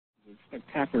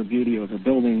spectacular beauty of the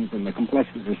buildings and the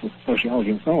complexities of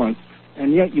sociology and so on,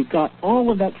 and yet you've got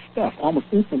all of that stuff almost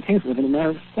instantaneously within a matter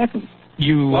of seconds.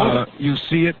 You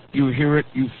see it, you hear it,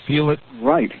 you feel it.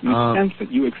 Right. You sense it,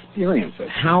 you experience it.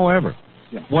 However,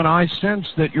 what I sense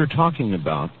that you're talking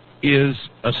about is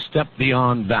a step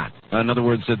beyond that. In other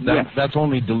words, that's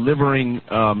only delivering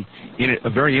in a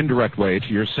very indirect way to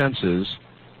your senses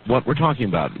what we're talking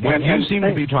about. What you seem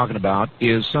to be talking about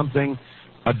is something,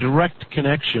 a direct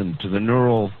connection to the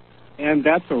neural. And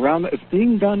that's around, it's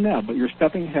being done now, but you're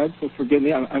stepping ahead, so forgive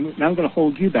me. I'm now going to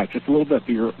hold you back just a little bit,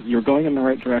 but you're going in the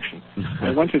right direction.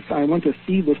 I want to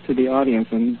see this to the audience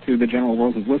and to the general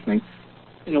world who's listening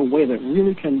in a way that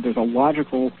really there's a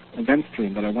logical event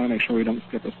stream that I want to make sure we don't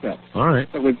skip a step. All right.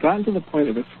 So we've gotten to the point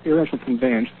of experiential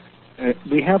conveyance.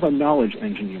 We have a knowledge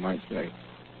engine, you might say,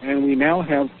 and we now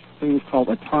have things called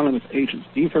autonomous agents.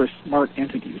 These are smart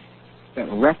entities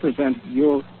that represent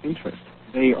your interest.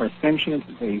 They are sentient.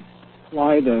 They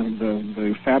fly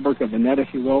the fabric of the net,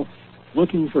 if you will,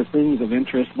 looking for things of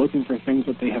interest, looking for things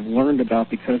that they have learned about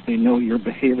because they know your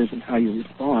behaviors and how you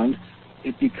respond.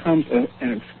 It becomes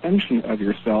an extension of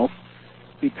yourself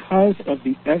because of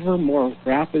the ever more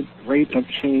rapid rate of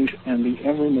change and the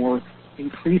ever more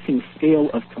increasing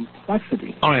scale of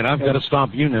complexity. All right, I've got to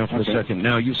stop you now for a second.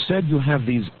 Now, you said you have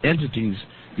these entities,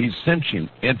 these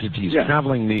sentient entities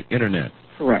traveling the internet.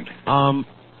 Correct.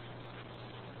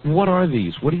 What are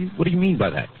these? What do you mean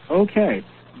by that? Okay.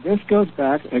 This goes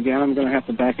back, again, I'm going to have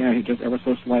to back out here just ever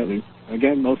so slightly.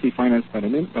 Again, mostly financed by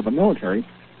the military.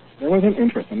 There was an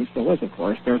interest, and it still is, of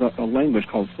course. There's a language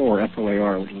called SOAR,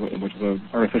 S-O-A-R, which is an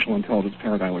artificial intelligence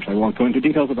paradigm, which I won't go into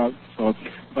details about.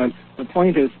 But the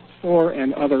point is, SOAR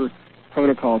and other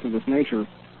protocols of this nature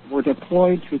were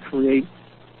deployed to create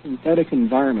synthetic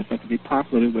environments that could be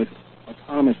populated with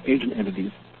autonomous agent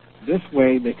entities. This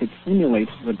way, they could simulate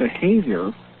the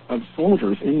behavior of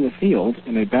soldiers in the field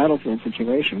in a battlefield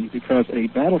situation, because a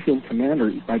battlefield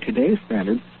commander, by today's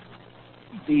standards,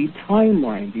 the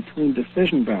timeline between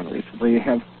decision boundaries, where you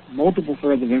have multiple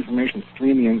threads of information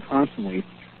streaming in constantly,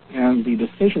 and the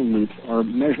decision loops are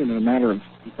measured in a matter of,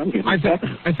 in some cases,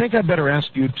 seconds. I think I'd better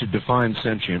ask you to define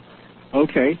sentient.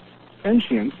 Okay.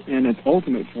 Sentience, in its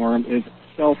ultimate form, is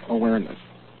self-awareness.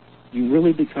 You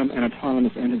really become an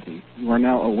autonomous entity. You are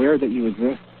now aware that you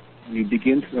exist, and you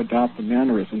begin to adopt the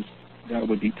mannerisms that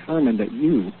would determine that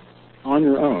you, on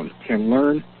your own, can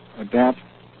learn, adapt,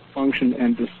 function,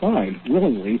 and decide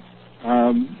willingly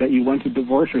that you want to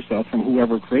divorce yourself from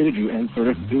whoever created you and sort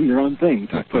of do your own thing,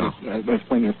 to put it as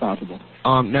plainly as possible.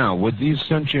 Now, would these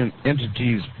sentient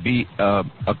entities be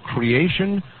a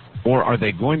creation, or are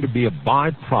they going to be a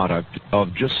byproduct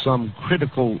of just some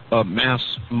critical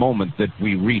mass moment that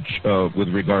we reach with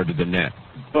regard to the net?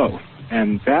 Both.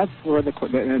 And that's where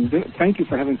thank you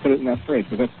for having put it in that phrase,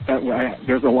 because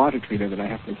there's a logicry there that I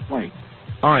have to explain.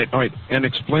 All right, and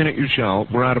explain it you shall.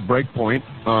 We're at a break point.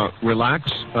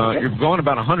 Relax. You're going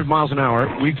about 100 miles an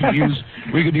hour. We could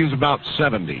use about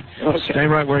 70. Okay. Stay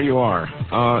right where you are.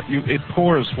 It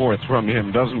pours forth from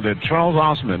him, doesn't it? Charles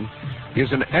Ostman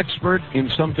is an expert in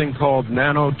something called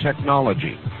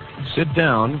nanotechnology. Sit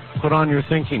down, put on your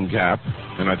thinking cap,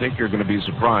 and I think you're going to be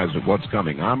surprised at what's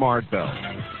coming. I'm Art Bell.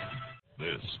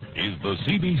 This is the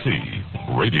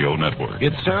CBC Radio Network.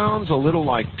 It sounds a little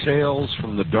like Tales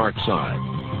from the Dark Side.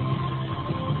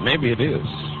 Maybe it is.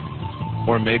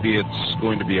 Or maybe it's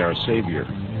going to be our savior.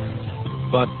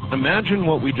 But imagine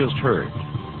what we just heard.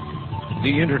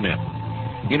 The Internet,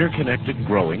 interconnected,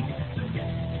 growing,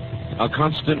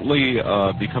 constantly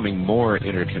becoming more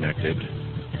interconnected.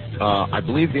 I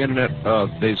believe the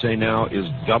Internet, they say now, is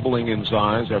doubling in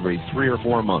size every 3 or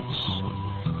 4 months.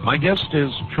 My guest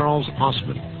is Charles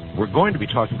Ostman. We're going to be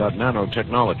talking about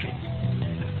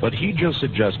nanotechnology. But he just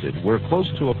suggested we're close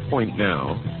to a point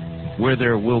now where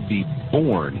there will be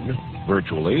born,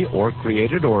 virtually, or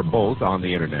created, or both on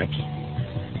the Internet,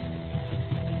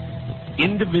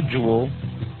 individual,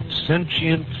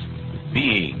 sentient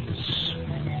beings,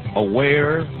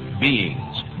 aware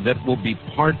beings that will be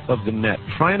part of the net.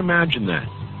 Try and imagine that.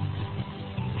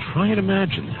 Try and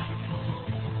imagine that.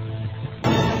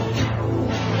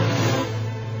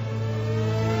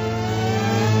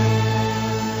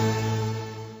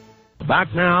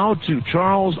 Back now to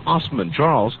Charles Ostman.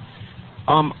 Charles,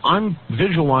 I'm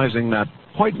visualizing that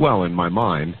quite well in my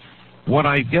mind. What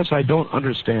I guess I don't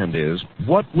understand is,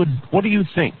 what do you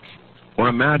think or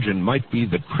imagine might be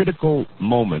the critical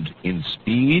moment in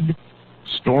speed,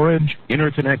 storage,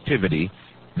 interconnectivity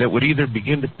that would either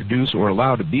begin to produce or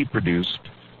allow to be produced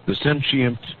the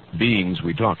sentient beings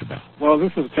we talked about? Well,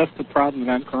 this is just the problem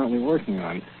that I'm currently working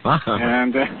on.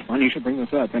 And funny you should bring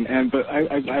this up. But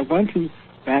I want to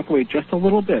back away just a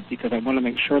little bit because I want to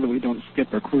make sure that we don't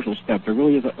skip a crucial step. There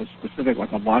really is a specific,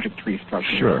 like a logic tree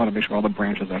structure. Sure. I want to make sure all the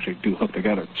branches actually do hook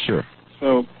together. Sure.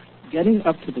 So getting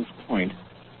up to this point,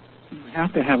 you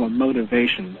have to have a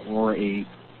motivation or a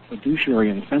fiduciary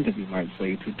incentive, you might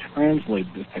say, to translate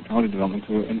this technology development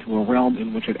into a realm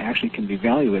in which it actually can be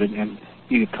evaluated and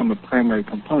become a primary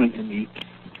component in the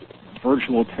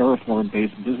virtual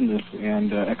terraform-based business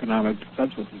and economic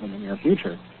subsystems in the near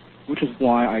future, which is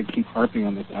why I keep harping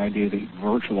on this idea of the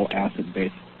virtual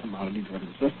asset-based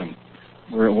commodity-driven system,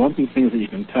 where it won't be things that you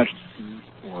can touch, see,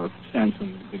 or sense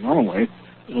in the normal way.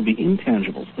 It'll be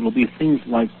intangibles. It'll be things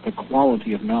like the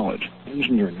quality of knowledge,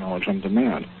 engineering knowledge on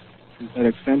demand,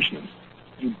 synthetic sentience,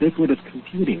 ubiquitous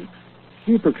computing,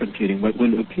 supercomputing, what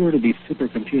would appear to be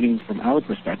supercomputing from our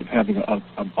perspective, having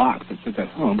a box that sits at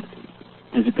home,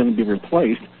 is it going to be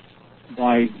replaced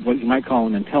by what you might call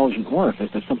an intelligent orifice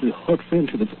that simply hooks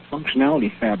into this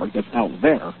functionality fabric that's out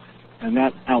there, and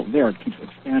that out there keeps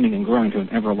expanding and growing to an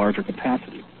ever larger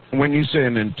capacity. When you say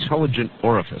an intelligent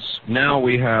orifice, now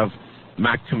we have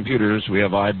Mac computers, we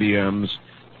have IBMs.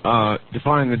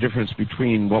 Define the difference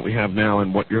between what we have now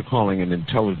and what you're calling an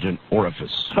intelligent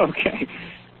orifice. Okay.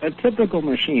 A typical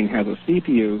machine has a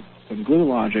CPU, some glue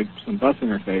logic, some bus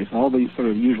interface, all these sort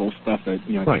of usual stuff that,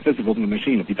 right. is physical in the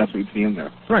machine, if that's what you see in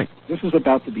there. Right. This is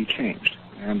about to be changed,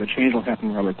 and the change will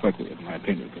happen rather quickly, in my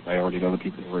opinion, because I already know the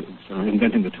people who are sort of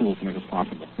inventing the tools to make this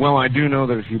possible. Well, I do know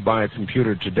that if you buy a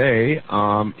computer today,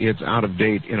 it's out of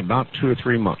date in about 2 or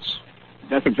 3 months.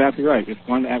 That's exactly right. If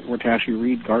one were to actually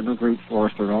read Gartner Group,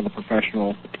 Forrester, and all the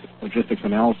professional logistics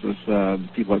analysis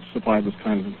people that supply this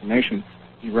kind of information,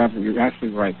 you're actually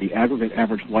right. The aggregate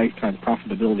average lifetime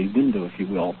profitability window, if you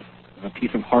will, of a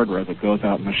piece of hardware that goes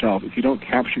out on the shelf, if you don't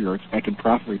capture your expected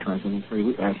profit returns in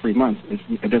 3 months,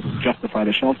 it doesn't justify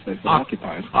the shelf space it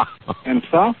occupies. And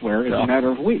software is a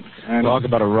matter of weeks. And talk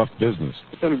about a rough business.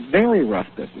 It's a very rough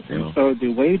business. Yeah. And so the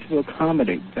way to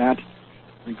accommodate that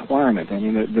requirement, I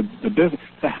mean, the business,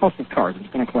 the house of cards,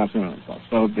 it's going to collapse in on itself.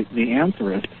 So the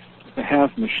answer is to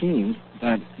have machines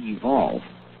that evolve,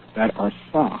 that are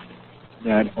soft,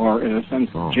 that are, in a sense,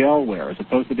 gelware. As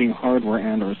opposed to being hardware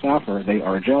and or software, they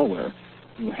are gelware.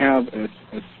 You have a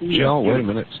gel, wait a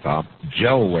minute, stop.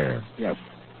 Gelware. Yes.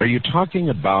 Are you talking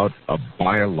about a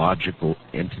biological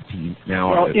entity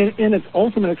now? Well, in its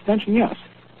ultimate extension, yes.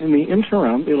 In the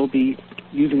interim, it'll be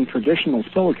using traditional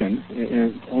silicon,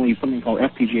 only something called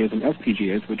FPGAs and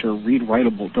SPGAs, which are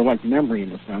read-writable. They're like memory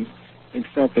in a sense,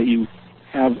 except that you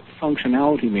have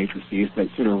functionality matrices that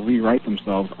sort of rewrite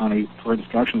themselves on a per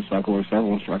instruction cycle or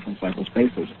several instruction cycles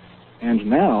basis. And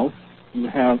now you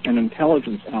have an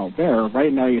intelligence out there.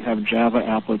 Right now you have Java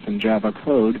applets and Java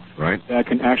code that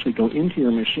can actually go into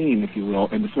your machine, if you will,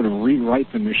 and sort of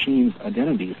rewrite the machine's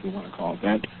identity, if you want to call it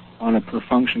that, on a per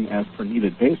function as per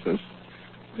needed basis.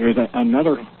 There's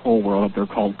another whole world up there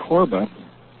called Corba,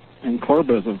 and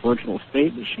Corba is a virtual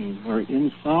state machine where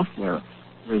in software,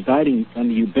 residing on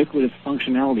the ubiquitous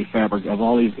functionality fabric of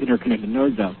all these interconnected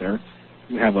nodes out there,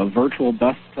 you have a virtual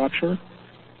bus structure,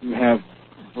 you have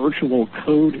virtual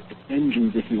code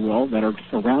engines, if you will, that are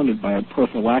surrounded by a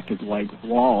prophylactic-like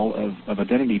wall of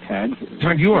identity tags.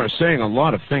 Todd, you are saying a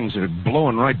lot of things that are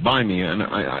blowing right by me, and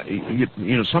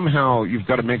somehow you've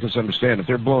got to make us understand if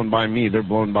they're blown by me, they're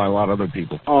blown by a lot of other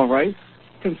people. All right.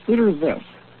 Consider this.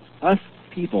 Us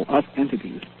people, us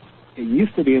entities, it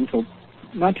used to be until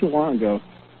not too long ago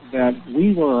that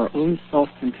we were our own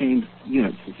self-contained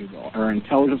units, if you will. Our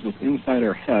intelligence was inside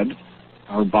our head.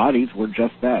 Our bodies were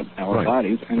just that, our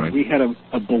bodies, and we had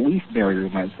a belief barrier, you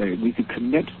might say. We could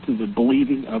commit to the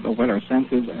believing of what our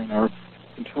senses and our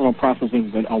internal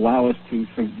processing that allow us to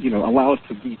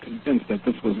be convinced that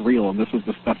this was real and this was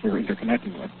the stuff we were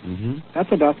interconnecting with. Mm-hmm.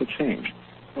 That's about to change.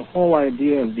 The whole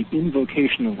idea of the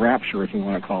invocation of rapture, if you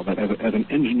want to call that, as an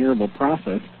engineerable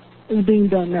process, is being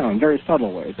done now in very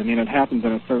subtle ways. I mean, it happens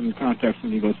in a certain context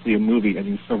when you go see a movie and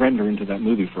you surrender into that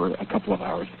movie for a couple of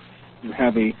hours. You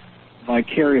have a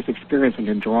vicarious experience when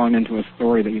you're drawn into a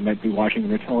story that you might be watching on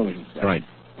your television set. Right.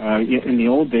 In the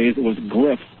old days, it was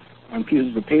glyphs on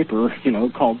pieces of paper,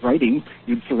 called writing.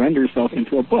 You'd surrender yourself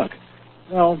into a book.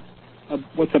 Well,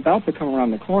 what's about to come around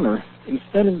the corner,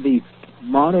 instead of the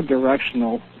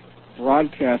monodirectional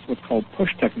broadcast, what's called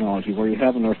push technology, where you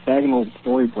have an orthogonal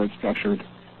storyboard structure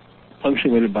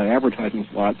punctuated by advertising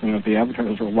slots, and if the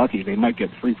advertisers are lucky, they might get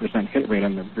 3% hit rate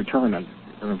on the return on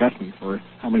their investment for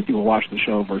how many people watch the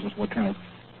show versus what kind of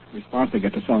response they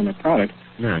get to selling their product.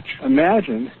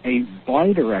 Imagine a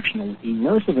bidirectional,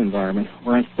 immersive environment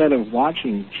where instead of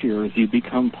watching Cheers, you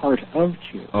become part of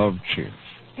Cheers. Cheers.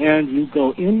 And you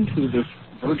go into this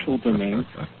virtual domain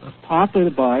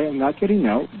populated by, I'm not kidding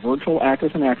now, virtual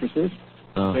actors and actresses.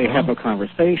 They have a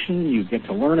conversation. You get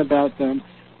to learn about them.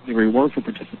 The reward for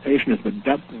participation is the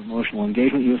depth of emotional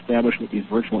engagement you establish with these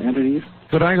virtual entities.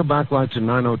 Could I go back like to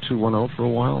 90210 for a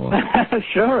while?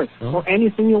 Sure, or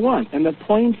anything you want. And the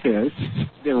point is,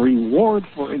 the reward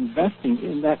for investing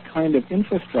in that kind of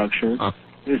infrastructure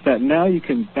is that now you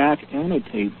can back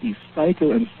annotate these psycho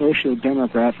and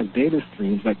socio-demographic data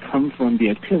streams that come from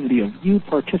the activity of you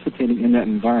participating in that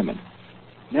environment.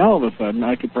 Now, all of a sudden,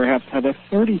 I could perhaps have a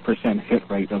 30% hit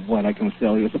rate of what I can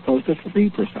sell you as opposed to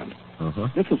 3%.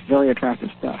 This is very attractive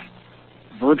stuff.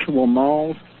 Virtual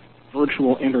malls,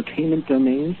 virtual entertainment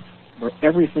domains, where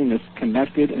everything is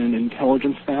connected in an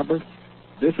intelligence fabric.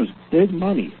 This is big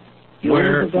money.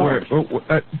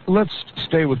 Let's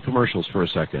stay with commercials for a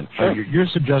second. Sure. You're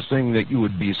suggesting that you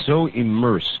would be so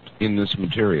immersed in this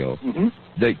material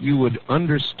that you would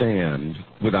understand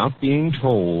without being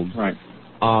told,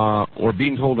 or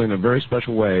being told in a very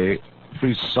special way,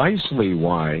 precisely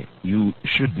why you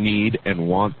should need and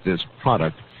want this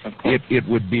product. It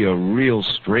would be a real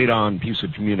straight-on piece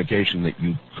of communication that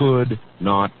you could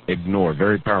not ignore.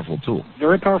 Very powerful tool.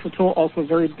 Very powerful tool, also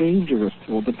very dangerous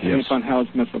tool, depending upon how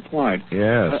it's misapplied.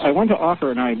 Yes. I want to offer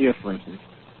an idea, for instance.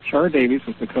 Shar Davies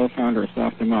was the co-founder of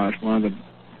Softimage, one of the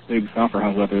big software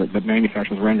houses out there that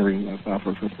manufactures rendering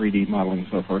software for 3D modeling and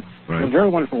so forth. A very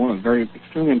wonderful woman, very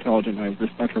extremely intelligent, and I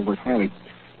respect her work highly.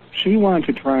 She wanted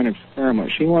to try an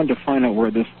experiment. She wanted to find out where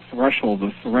this threshold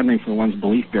of surrendering for one's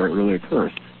belief barrier really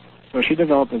occurs. So she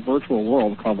developed a virtual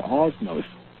world called Ostman.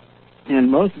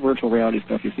 And most virtual reality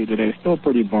stuff you see today is still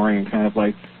pretty boring and kind of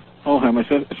like,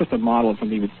 it's just a model of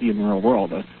something you would see in the real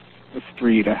world, a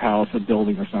street, a house, a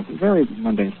building or something, very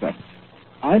mundane stuff.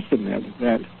 I submit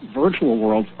that virtual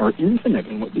worlds are infinite,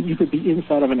 and you could be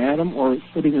inside of an atom or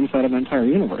sitting inside of an entire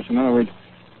universe. In other words,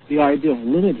 the idea of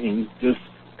limiting this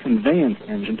conveyance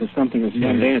engine to something as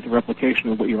mundane as the replication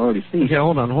of what you already see. Okay,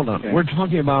 hold on. Okay. We're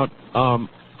talking about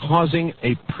causing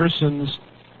a person's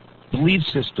belief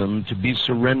system to be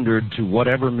surrendered to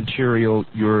whatever material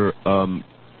you're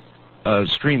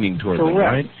streaming toward them,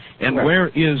 right? And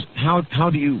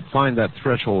how do you find that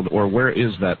threshold, or where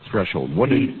is that threshold?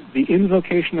 The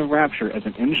invocation of rapture as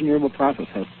an engineerable process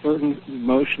has certain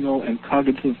emotional and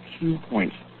cognitive cue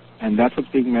points, and that's what's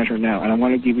being measured now. And I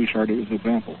want to give you Chardy's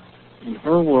example. In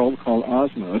her world called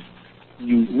Osmos,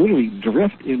 you literally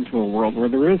drift into a world where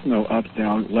there is no up,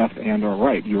 down, left, and or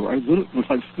right. It's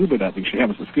like scuba diving. She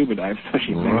happens to scuba dive, so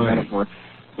she's made a metaphor.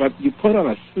 But you put on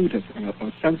a suit of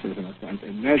sensors, in a sense.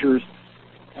 It measures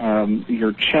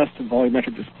your chest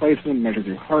volumetric displacement, measures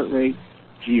your heart rate,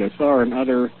 GSR, and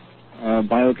other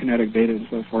biokinetic data and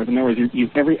so forth. In other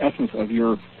words, every essence of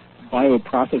your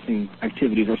bioprocessing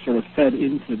activities are sort of fed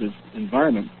into this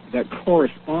environment that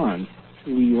corresponds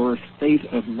to your state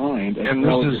of mind as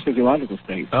well as your physiological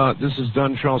state. This is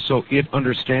done, Charles, so it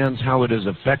understands how it is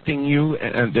affecting you,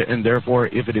 and therefore,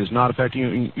 if it is not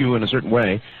affecting you in a certain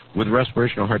way, with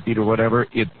respiration or heartbeat or whatever,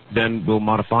 it then will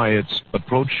modify its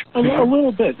approach? A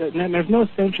little bit. And there's no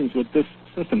sentience with this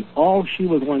system. All she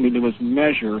was going to do was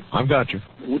measure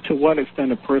to what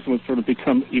extent a person would sort of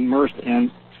become immersed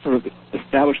and sort of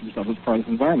establish themselves as part of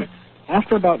this environment.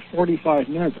 After about 45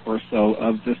 minutes or so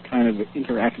of this kind of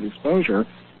interactive exposure,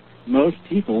 most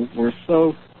people were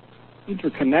so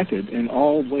interconnected in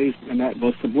all ways, and that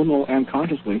both subliminal and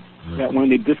consciously, that when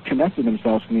they disconnected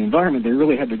themselves from the environment, they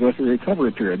really had to go through a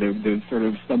recovery period. They'd sort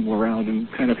of stumble around and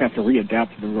kind of have to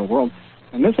readapt to the real world.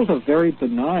 And this was a very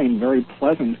benign, very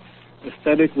pleasant,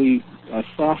 aesthetically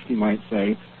soft, you might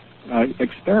say,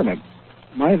 experiment.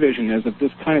 My vision is that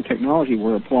this kind of technology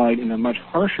were applied in a much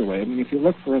harsher way. I mean, if you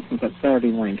look, for instance, at Saturday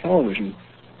morning television,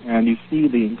 and you see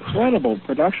the incredible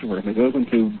production work that goes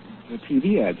into the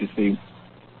TV ads, you see,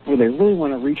 where they really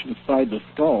want to reach inside the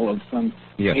skull of some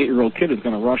 8-year-old kid who's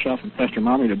going to rush off and pester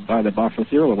mommy to buy the box of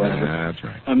cereal or whatever. That's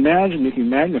right. Imagine if you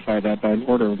magnify that by an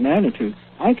order of magnitude.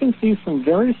 I can see some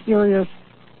very serious,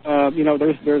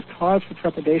 there's cause for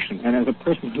trepidation. And as a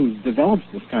person who develops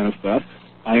this kind of stuff,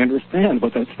 I understand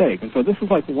what's at stake. And so this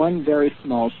is like one very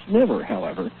small sliver,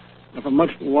 however, of a much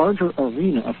larger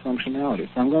arena of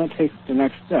functionality. So I'm going to take the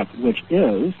next step, which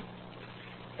is,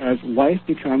 as life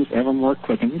becomes ever more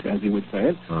quickened, as you would say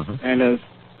it, and as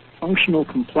functional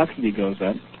complexity goes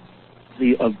up,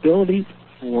 the ability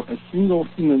for a single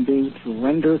human being to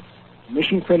render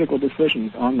mission-critical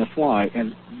decisions on the fly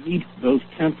and meet those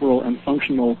temporal and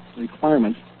functional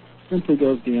requirements simply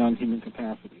goes beyond human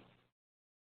capacity.